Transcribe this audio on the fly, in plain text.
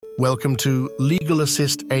Welcome to Legal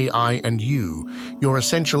Assist AI and You, your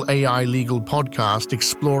essential AI legal podcast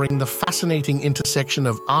exploring the fascinating intersection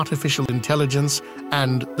of artificial intelligence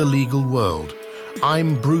and the legal world.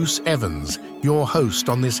 I'm Bruce Evans, your host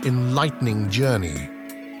on this enlightening journey.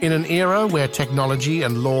 In an era where technology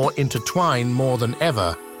and law intertwine more than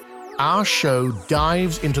ever, our show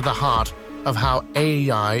dives into the heart of how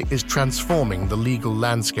AI is transforming the legal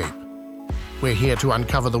landscape. We're here to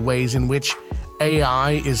uncover the ways in which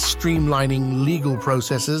AI is streamlining legal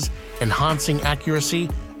processes, enhancing accuracy,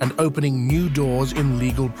 and opening new doors in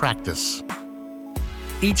legal practice.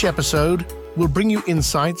 Each episode will bring you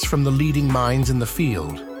insights from the leading minds in the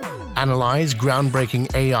field, analyze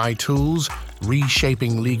groundbreaking AI tools,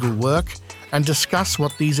 reshaping legal work, and discuss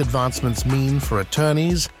what these advancements mean for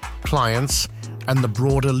attorneys, clients, and the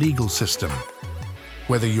broader legal system.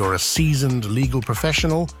 Whether you're a seasoned legal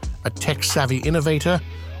professional, a tech-savvy innovator,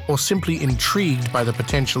 or simply intrigued by the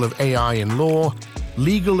potential of AI in law,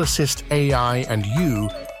 Legal Assist AI and You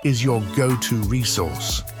is your go-to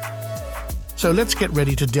resource. So let's get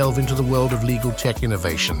ready to delve into the world of legal tech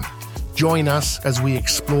innovation. Join us as we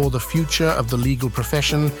explore the future of the legal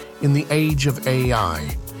profession in the age of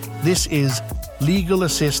AI. This is Legal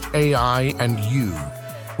Assist AI and You,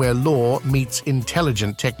 where law meets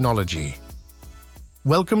intelligent technology.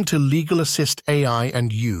 Welcome to Legal Assist AI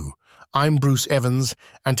and You. I'm Bruce Evans,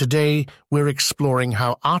 and today we're exploring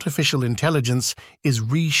how artificial intelligence is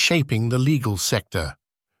reshaping the legal sector.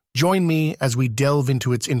 Join me as we delve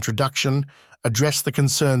into its introduction, address the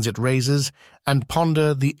concerns it raises, and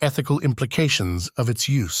ponder the ethical implications of its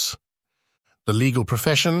use. The legal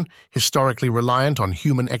profession, historically reliant on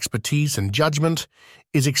human expertise and judgment,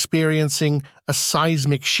 is experiencing a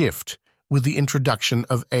seismic shift with the introduction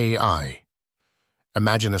of AI.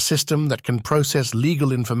 Imagine a system that can process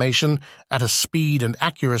legal information at a speed and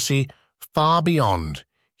accuracy far beyond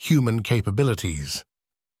human capabilities.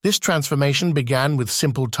 This transformation began with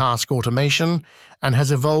simple task automation and has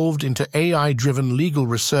evolved into AI-driven legal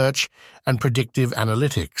research and predictive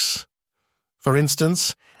analytics. For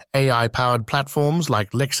instance, AI-powered platforms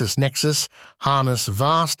like LexisNexis harness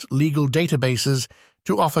vast legal databases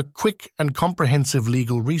to offer quick and comprehensive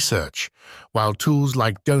legal research, while tools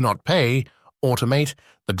like Do Not Pay automate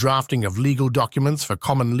the drafting of legal documents for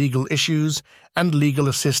common legal issues, and Legal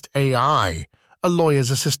Assist AI, a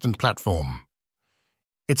lawyer's assistant platform.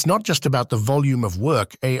 It's not just about the volume of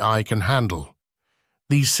work AI can handle.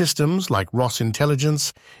 These systems, like Ross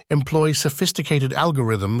Intelligence, employ sophisticated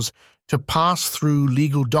algorithms to pass through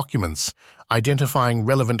legal documents, identifying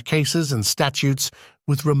relevant cases and statutes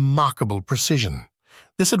with remarkable precision.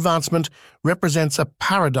 This advancement represents a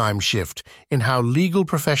paradigm shift in how legal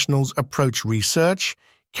professionals approach research,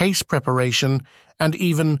 case preparation, and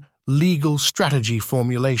even legal strategy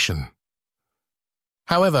formulation.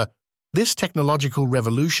 However, this technological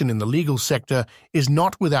revolution in the legal sector is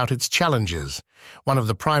not without its challenges. One of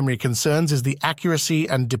the primary concerns is the accuracy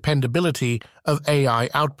and dependability of AI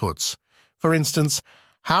outputs. For instance,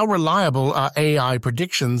 how reliable are AI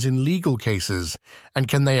predictions in legal cases, and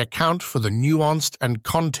can they account for the nuanced and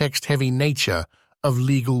context-heavy nature of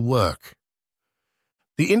legal work?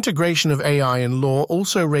 The integration of AI in law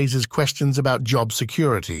also raises questions about job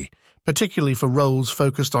security, particularly for roles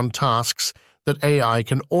focused on tasks that AI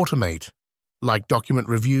can automate, like document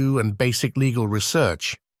review and basic legal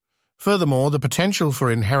research. Furthermore, the potential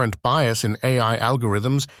for inherent bias in AI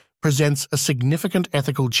algorithms presents a significant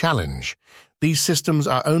ethical challenge. These systems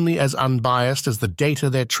are only as unbiased as the data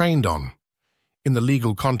they're trained on. In the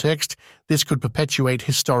legal context, this could perpetuate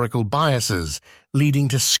historical biases, leading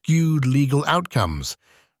to skewed legal outcomes,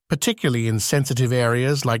 particularly in sensitive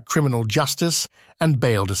areas like criminal justice and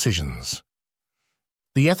bail decisions.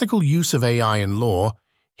 The ethical use of AI in law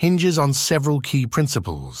hinges on several key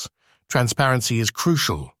principles. Transparency is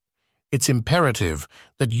crucial. It's imperative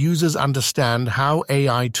that users understand how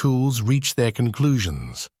AI tools reach their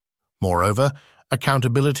conclusions. Moreover,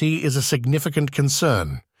 accountability is a significant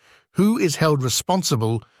concern. Who is held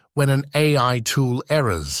responsible when an AI tool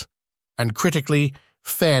errors? And critically,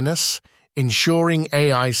 fairness, ensuring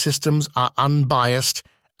AI systems are unbiased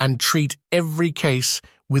and treat every case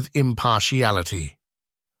with impartiality.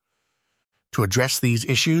 To address these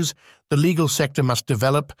issues, the legal sector must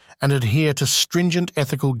develop and adhere to stringent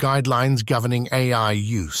ethical guidelines governing AI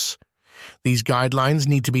use. These guidelines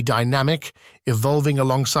need to be dynamic, evolving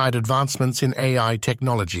alongside advancements in AI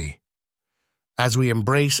technology. As we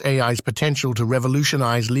embrace AI's potential to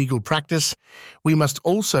revolutionize legal practice, we must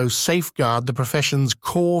also safeguard the profession's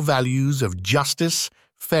core values of justice,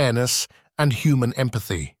 fairness, and human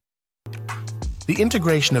empathy. The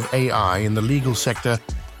integration of AI in the legal sector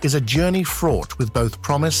is a journey fraught with both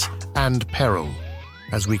promise and peril.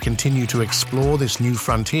 As we continue to explore this new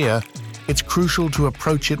frontier, it's crucial to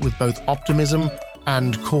approach it with both optimism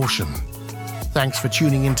and caution. Thanks for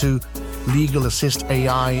tuning into Legal Assist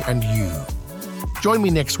AI and You. Join me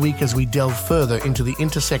next week as we delve further into the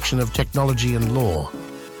intersection of technology and law.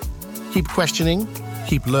 Keep questioning,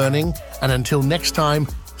 keep learning, and until next time,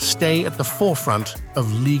 stay at the forefront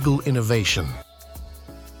of legal innovation.